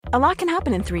A lot can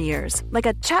happen in 3 years, like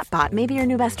a chatbot may be your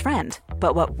new best friend.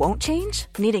 But what won't change?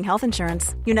 Needing health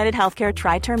insurance. United Healthcare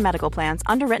Tri-Term Medical Plans,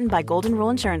 underwritten by Golden Rule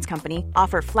Insurance Company,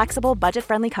 offer flexible,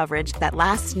 budget-friendly coverage that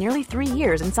lasts nearly 3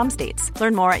 years in some states.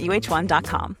 Learn more at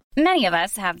uh1.com. Many of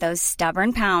us have those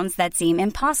stubborn pounds that seem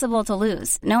impossible to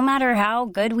lose, no matter how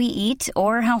good we eat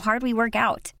or how hard we work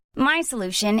out. My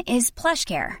solution is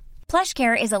PlushCare.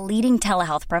 PlushCare is a leading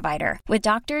telehealth provider with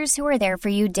doctors who are there for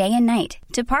you day and night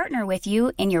to partner with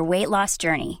you in your weight loss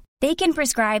journey. They can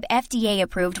prescribe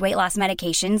FDA-approved weight loss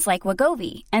medications like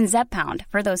Wegovy and Zepbound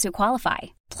for those who qualify.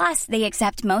 Plus, they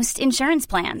accept most insurance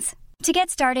plans. To get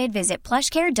started, visit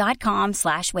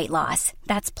plushcare.com/weightloss.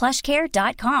 That's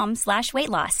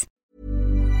plushcare.com/weightloss.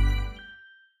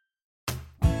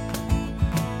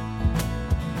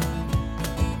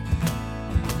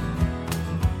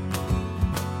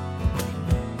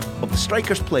 Of the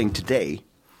strikers playing today,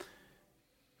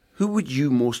 who would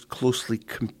you most closely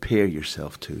compare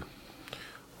yourself to?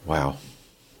 Wow,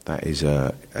 that's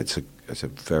a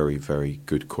very, very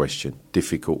good question.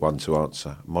 Difficult one to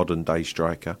answer. Modern day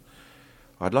striker.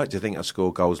 I'd like to think I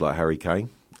score goals like Harry Kane.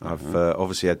 I've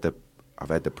obviously had the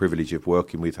privilege of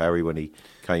working with Harry when he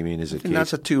came in as a kid.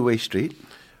 That's a two-way street.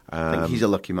 I think he's a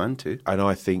lucky man too. And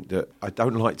I think that I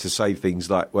don't like to say things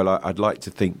like, well, I'd like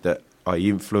to think that I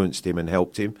influenced him and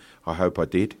helped him. I hope I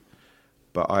did.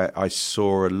 But I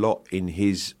saw a lot in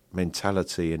his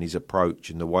mentality and his approach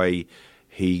and the way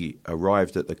he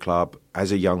arrived at the club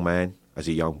as a young man, as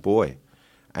a young boy,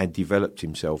 and developed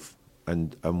himself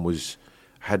and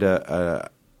had an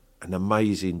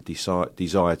amazing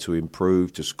desire to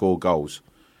improve, to score goals.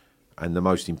 And the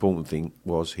most important thing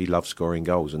was he loved scoring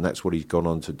goals, and that's what he's gone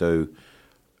on to do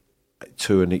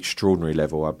to an extraordinary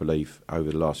level, I believe,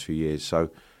 over the last few years. So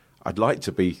I'd like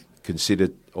to be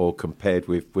considered or compared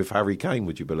with Harry Kane,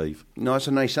 would you believe? No, that's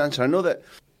a nice answer. I know that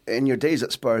in your days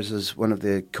at Spurs as one of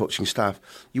the coaching staff,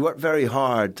 you worked very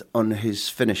hard on his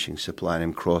finishing, supplying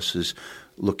him crosses,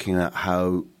 looking at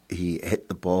how he hit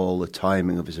the ball, the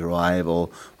timing of his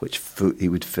arrival, which foot he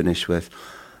would finish with.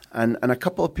 And a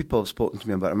couple of people have spoken to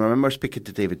me about him. I remember speaking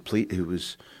to David Pleat, who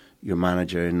was your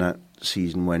manager in that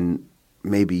season when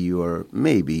maybe you were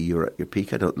at your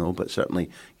peak, I don't know, but certainly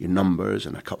your numbers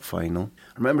and a cup final.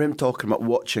 I remember him talking about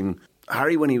watching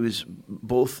Harry when he was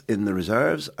both in the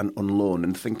reserves and on loan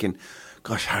and thinking,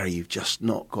 gosh, Harry, you've just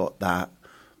not got that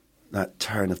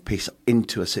turn of pace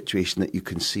into a situation that you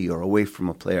can see or away from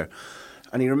a player.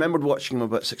 And he remembered watching him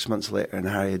about 6 months later, and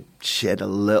Harry had shed a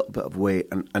little bit of weight,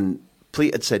 and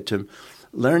Pleat had said to him,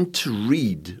 learn to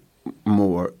read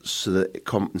more so that it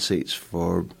compensates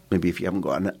for maybe if you haven't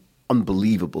got an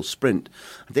unbelievable sprint.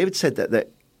 And David said that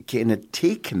Kane had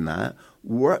taken that,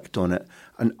 worked on it,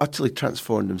 and utterly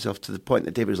transformed himself to the point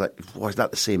that David was like, well, is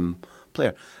that the same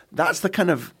player? That's the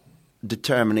kind of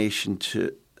determination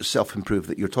to self-improve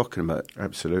that you're talking about.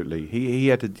 Absolutely. He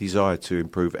had a desire to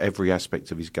improve every aspect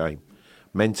of his game.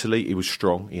 Mentally, he was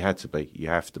strong. He had to be. You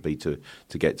have to be to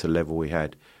get to the level he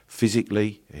had.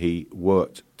 Physically, he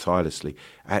worked tirelessly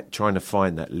at trying to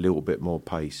find that little bit more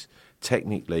pace.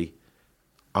 Technically,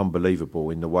 unbelievable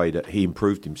in the way that he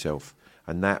improved himself.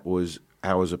 And that was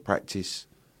hours of practice,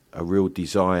 a real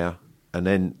desire, and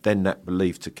then that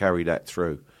belief to carry that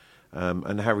through.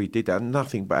 And Harry did that.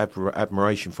 Nothing but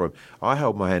admiration for him. I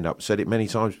held my hand up, said it many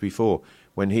times before.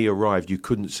 When he arrived, you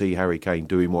couldn't see Harry Kane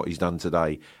doing what he's done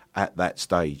today at that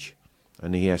stage.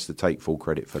 And he has to take full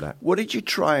credit for that. What did you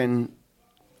try and,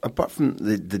 apart from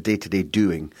the day-to-day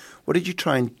doing, what did you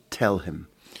try and tell him?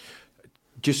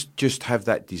 Just have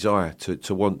that desire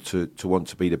to want to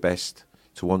be the best,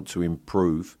 to want to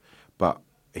improve. But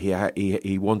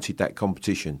he wanted that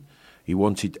competition. He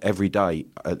wanted every day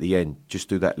at the end, just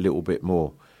do that little bit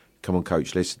more. Come on,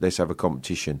 coach, let's have a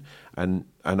competition. And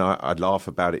I laugh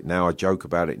about it now, I joke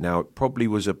about it now. It probably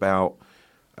was about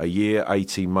a year,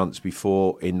 18 months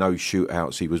before, in those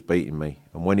shootouts, he was beating me.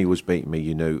 And when he was beating me,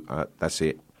 you knew, that's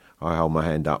it. I hold my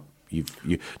hand up. You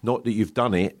not that you've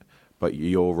done it, but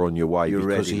you're on your way. You're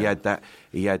because ready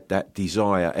he had that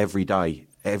desire every day.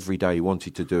 Every day he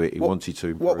wanted to do it. He wanted to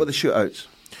improve. What were the shootouts?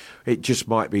 It just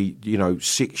might be,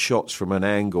 6 shots from an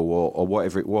angle or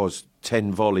whatever it was,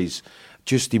 10 volleys,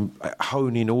 just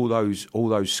honing all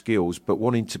those skills, but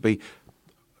wanting to be,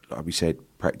 like we said,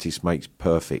 practice makes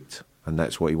perfect. And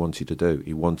that's what he wanted to do.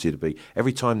 He wanted to be,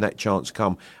 every time that chance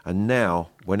come, and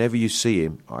now, whenever you see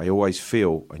him, I always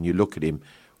feel, and you look at him,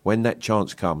 when that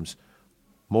chance comes,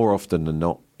 more often than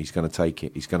not, he's going to take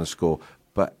it, he's going to score.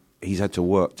 But he's had to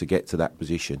work to get to that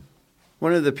position.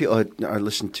 One of the people I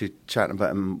listened to chatting about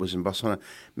him was in Barcelona.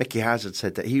 Mickey Hazard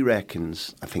said that he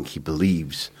reckons, I think he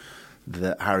believes,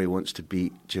 that Harry wants to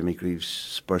beat Jimmy Greaves'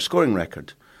 Spurs scoring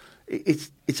record.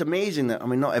 it's amazing that, I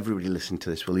mean, not everybody listening to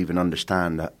this will even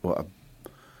understand that what a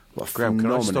Graham, can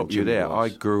I phenomenon stop you Jimmy there?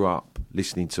 was. I grew up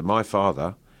listening to my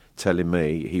father telling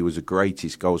me he was the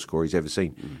greatest goal scorer he's ever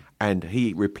seen. And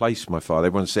he replaced my father.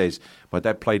 Everyone says my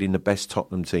dad played in the best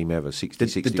Tottenham team ever,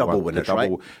 60-61. The double winners,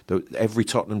 right? Every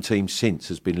Tottenham team since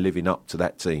has been living up to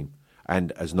that team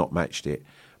and has not matched it.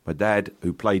 My dad,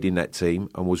 who played in that team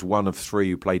and was one of three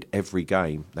who played every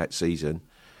game that season,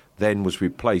 then was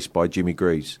replaced by Jimmy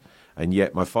Greaves. And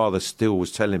yet my father still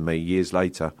was telling me years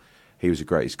later he was the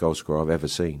greatest goal scorer I've ever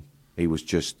seen. He was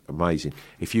just amazing.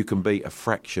 If you can beat a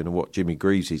fraction of what Jimmy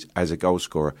Greaves is as a goal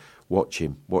scorer, watch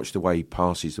him. Watch the way he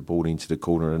passes the ball into the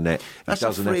corner of the net. That's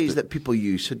a phrase that people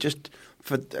use. So just,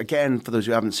 for those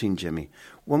who haven't seen Jimmy,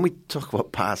 when we talk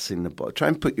about passing the ball, try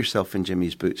and put yourself in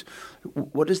Jimmy's boots.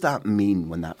 What does that mean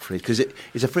when that phrase? Because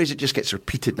it's a phrase that just gets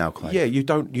repeated now, Clive. Yeah, you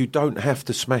don't have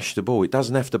to smash the ball. It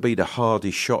doesn't have to be the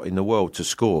hardest shot in the world to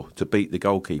score, to beat the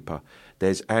goalkeeper.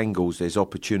 There's angles, there's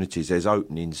opportunities, there's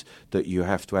openings that you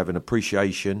have to have an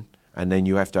appreciation, and then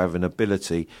you have to have an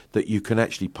ability that you can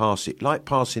actually pass it. Like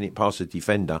passing it past a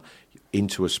defender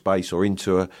into a space or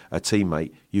into a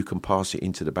teammate, you can pass it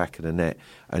into the back of the net.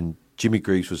 And Jimmy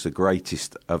Greaves was the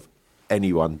greatest of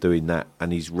anyone doing that,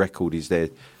 and his record is there.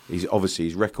 His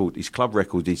club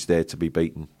record is there to be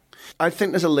beaten. I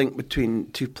think there's a link between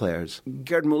two players.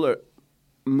 Gerd Muller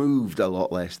moved a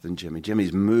lot less than Jimmy.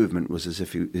 Jimmy's movement was as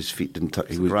if his feet didn't touch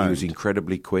the ground. He was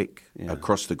incredibly quick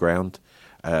across the ground,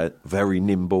 very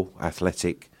nimble,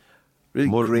 athletic. Really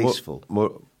graceful.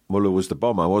 Muller was the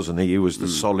bomber, wasn't he? He was the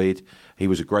solid. He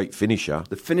was a great finisher.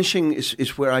 The finishing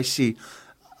is where I see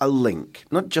a link.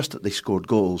 Not just that they scored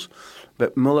goals,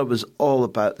 but Muller was all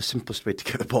about the simplest way to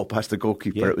get the ball past the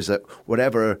goalkeeper. Yeah. It was that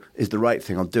whatever is the right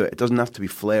thing, I'll do it. It doesn't have to be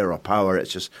flair or power.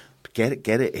 It's just get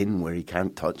it in where he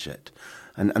can't touch it.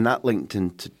 And that linked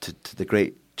into to the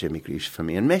great Jimmy Greaves for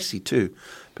me. And Messi too,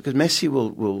 because Messi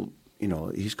will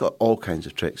he's got all kinds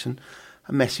of tricks. And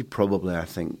Messi probably, I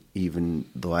think, even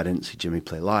though I didn't see Jimmy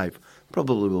play live,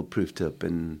 probably will prove to have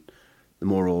been the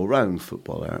more all-round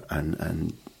footballer.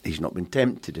 And he's not been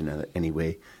tempted in any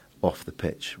way off the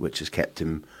pitch, which has kept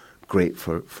him great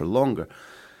for longer.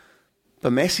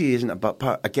 But Messi isn't about,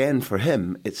 again, for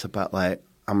him, it's about like,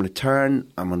 I'm going to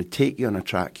turn, I'm going to take you on a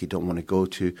track you don't want to go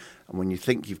to, and when you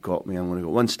think you've got me, I'm going to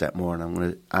go one step more and I'm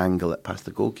going to angle it past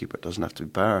the goalkeeper. It doesn't have to be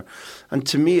power. And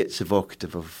to me, it's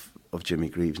evocative of Jimmy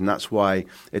Greaves, and that's why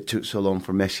it took so long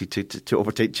for Messi to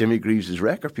overtake Jimmy Greaves'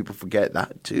 record. People forget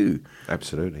that too.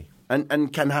 Absolutely.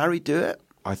 And can Harry do it?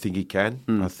 I think he can.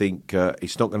 I think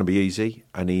it's not going to be easy,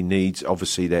 and he needs,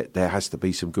 obviously, there has to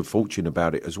be some good fortune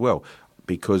about it as well,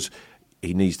 because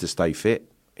he needs to stay fit.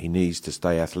 He needs to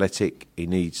stay athletic. He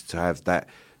needs to have that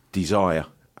desire.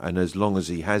 And as long as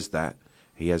he has that,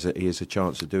 he has a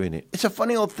chance of doing it. It's a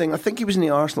funny old thing. I think he was in the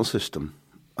Arsenal system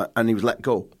and he was let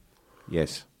go.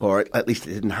 Yes. Or at least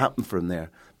it didn't happen for him there.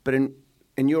 But in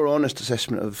your honest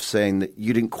assessment of saying that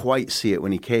you didn't quite see it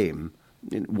when he came,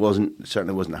 it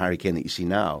certainly wasn't Harry Kane that you see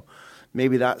now.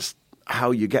 Maybe that's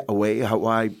how you get away,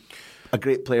 why a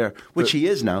great player, which he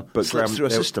is now, but slips through a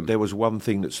system. There was one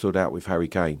thing that stood out with Harry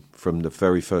Kane from the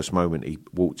very first moment he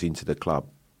walked into the club,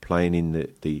 playing in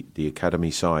the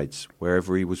academy sides.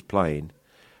 Wherever he was playing,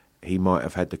 he might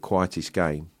have had the quietest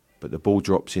game, but the ball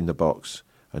drops in the box,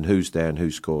 and who's there and who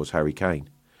scores? Harry Kane.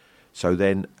 So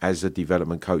then, as a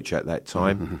development coach at that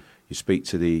time, you speak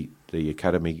to the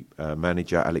academy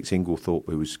manager, Alex Inglethorpe,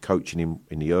 who was coaching him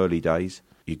in the early days.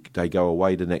 They go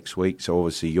away the next week, so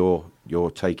obviously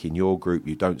you're taking your group.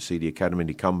 You don't see the academy.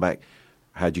 You come back.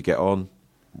 How'd you get on?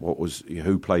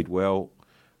 Who played well?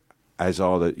 As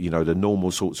are the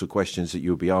normal sorts of questions that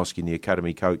you'll be asking the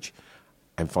academy coach.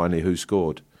 And finally, who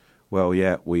scored? Well,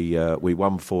 yeah, we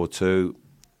won 4-2.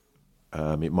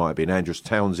 It might have been Andros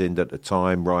Townsend at the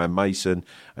time, Ryan Mason,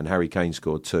 and Harry Kane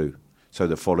scored 2. So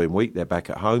the following week they're back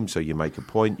at home. So you make a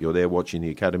point. You're there watching the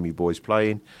academy boys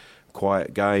playing.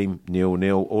 Quiet game,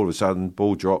 0-0. All of a sudden,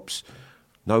 ball drops.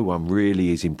 No one really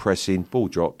is impressing. Ball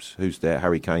drops. Who's there?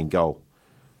 Harry Kane, goal.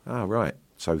 Ah, right.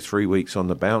 So 3 weeks on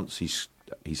the bounce. He's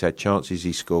had chances.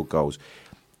 He's scored goals.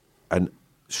 And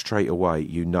straight away,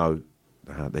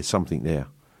 there's something there,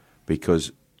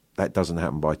 because that doesn't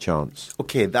happen by chance.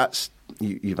 Okay,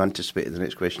 you've anticipated the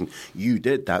next question. You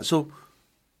did that. So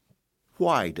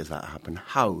why does that happen?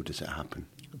 How does it happen?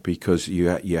 Because you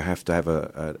have to have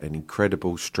an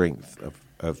incredible strength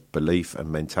of belief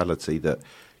and mentality that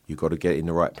you've got to get in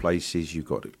the right places. You've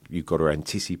got to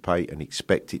anticipate and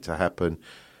expect it to happen.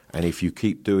 And if you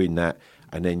keep doing that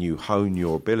and then you hone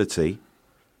your ability,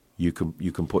 you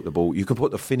can put the ball, you can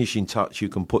put the finishing touch, you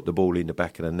can put the ball in the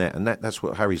back of the net, and that's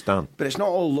what Harry's done. But it's not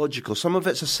all logical. Some of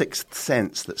it's a sixth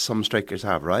sense that some strikers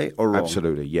have, right? Or wrong?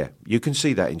 Absolutely, yeah. You can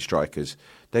see that in strikers.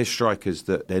 There's strikers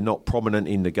that they're not prominent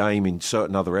in the game in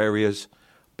certain other areas,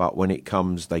 but when it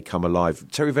comes, they come alive.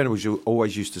 Terry Venables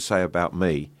always used to say about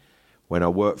me, when I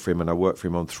worked for him, and I worked for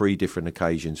him on 3 different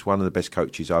occasions, one of the best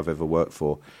coaches I've ever worked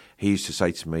for, he used to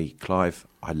say to me, Clive,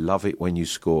 I love it when you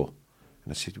score.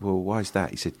 And I said, well, why is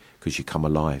that? He said, because you come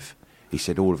alive. He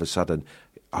said, all of a sudden,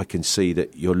 I can see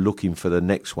that you're looking for the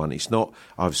next one. It's not,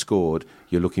 I've scored,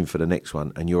 you're looking for the next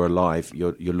one, and you're alive,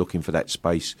 you're looking for that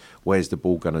space. Where's the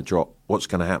ball going to drop? What's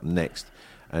going to happen next?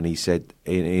 And he said,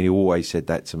 and he always said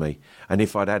that to me. And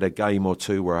if I'd had a game or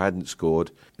two where I hadn't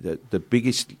scored, the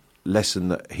biggest lesson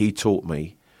that he taught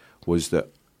me was that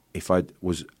if I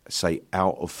was, say,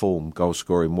 out of form,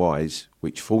 goal-scoring wise,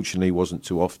 which fortunately wasn't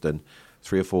too often,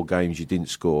 3 or 4 games you didn't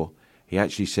score, he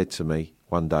actually said to me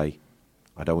one day,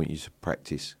 I don't want you to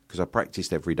practice, because I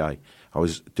practiced every day. I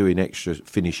was doing extra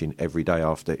finishing every day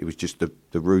after. It was just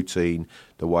the routine,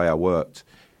 the way I worked.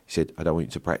 He said, I don't want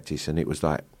you to practice. And it was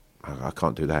like, I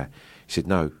can't do that. He said,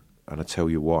 no, and I'll tell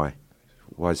you why.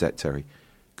 Why is that, Terry?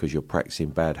 Because you're practicing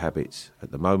bad habits.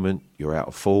 At the moment, you're out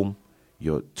of form,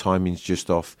 your timing's just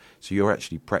off, so you're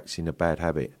actually practicing a bad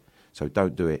habit. So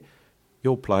don't do it.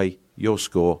 You'll play, you'll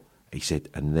score. He said,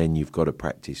 and then you've got to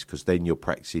practice, because then you're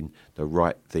practicing the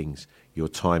right things. Your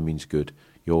timing's good.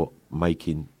 You're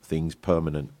making things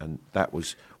permanent. And that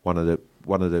was one of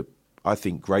the I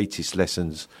think, greatest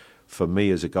lessons for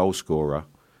me as a goal scorer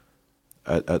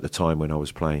at the time when I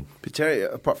was playing. But Terry,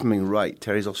 apart from being right,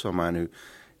 Terry's also a man who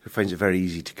finds it very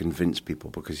easy to convince people,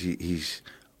 because he's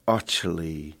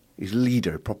utterly, he's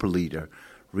leader, proper leader,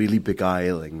 really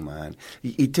beguiling man.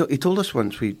 He told us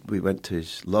once we went to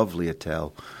his lovely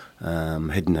hotel,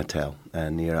 hidden hotel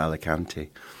near Alicante.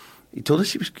 He told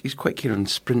us he's quite keen on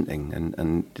sprinting,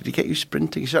 and did he get you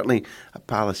sprinting? Certainly at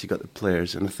Palace he got the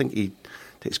players, and I think he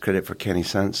takes credit for Kenny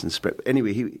Sanson's sprint. But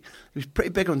anyway, he was pretty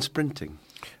big on sprinting.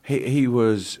 He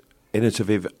was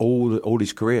innovative all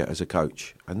his career as a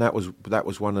coach, and that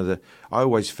was one of the. I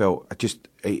always felt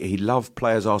he loved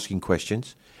players asking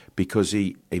questions, because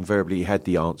he invariably had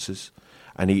the answers,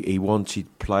 and he wanted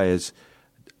players.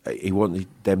 He wanted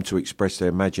them to express their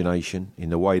imagination in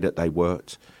the way that they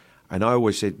worked. And I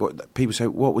always said, people say,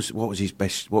 what was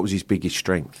his biggest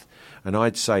strength? And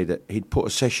I'd say that he'd put a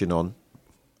session on,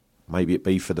 maybe it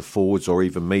be for the forwards or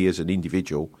even me as an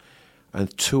individual,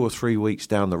 and 2 or 3 weeks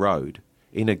down the road,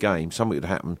 in a game, something would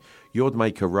happen, you'd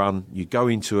make a run, you'd go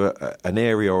into an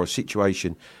area or a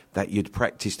situation that you'd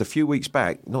practiced a few weeks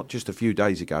back, not just a few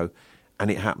days ago, and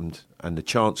it happened, and the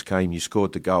chance came, you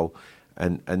scored the goal,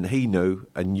 and he knew,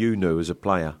 and you knew as a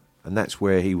player, and that's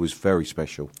where he was very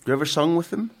special. You ever sung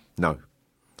with him? No.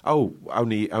 Oh,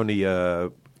 only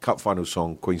cup final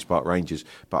song, Queen's Park Rangers,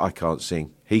 but I can't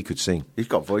sing. He could sing. He's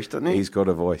got a voice, doesn't he? He's got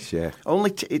a voice, yeah.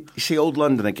 You see, old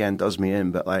London again does me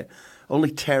in, but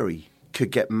only Terry could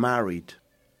get married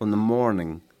on the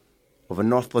morning of a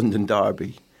North London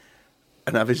derby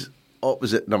and have his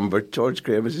opposite number, George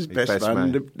Graham, as his best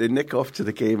man. They nick off to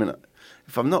the game, and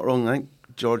if I'm not wrong, I think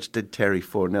George did Terry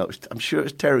 4-0. I'm sure it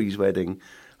was Terry's wedding,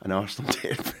 and Arsenal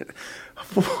did.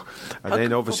 And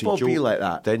then obviously George be like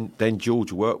that? Then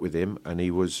George worked with him, and he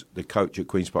was the coach at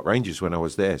Queen's Park Rangers when I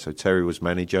was there. So Terry was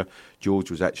manager. George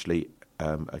was actually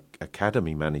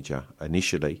academy manager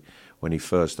initially when he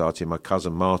first started. My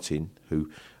cousin Martin, who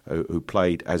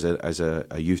played as a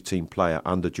youth team player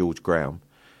under George Graham,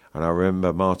 and I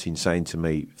remember Martin saying to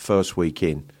me first week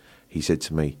in, he said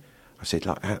to me, I said,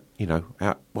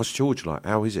 what's George like?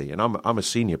 How is he? And I'm a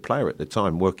senior player at the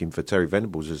time, working for Terry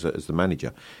Venables as the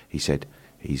manager. He said,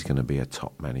 he's going to be a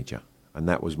top manager. And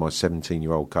that was my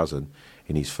 17-year-old cousin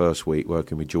in his first week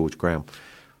working with George Graham.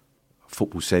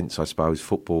 Football sense, I suppose,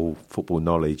 football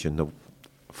knowledge, and the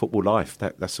football life.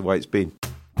 That's the way it's been.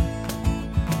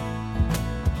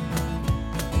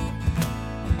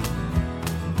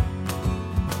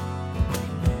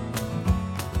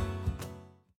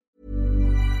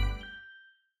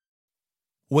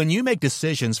 When you make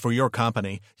decisions for your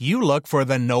company, you look for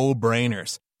the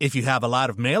no-brainers. If you have a lot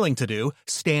of mailing to do,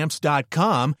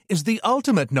 Stamps.com is the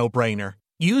ultimate no-brainer.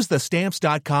 Use the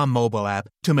Stamps.com mobile app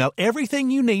to mail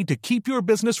everything you need to keep your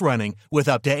business running with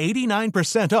up to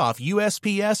 89% off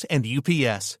USPS and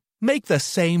UPS. Make the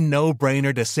same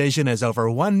no-brainer decision as over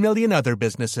 1 million other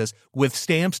businesses with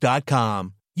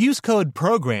Stamps.com. Use code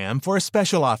PROGRAM for a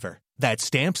special offer. That's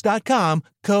Stamps.com,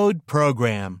 code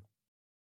PROGRAM.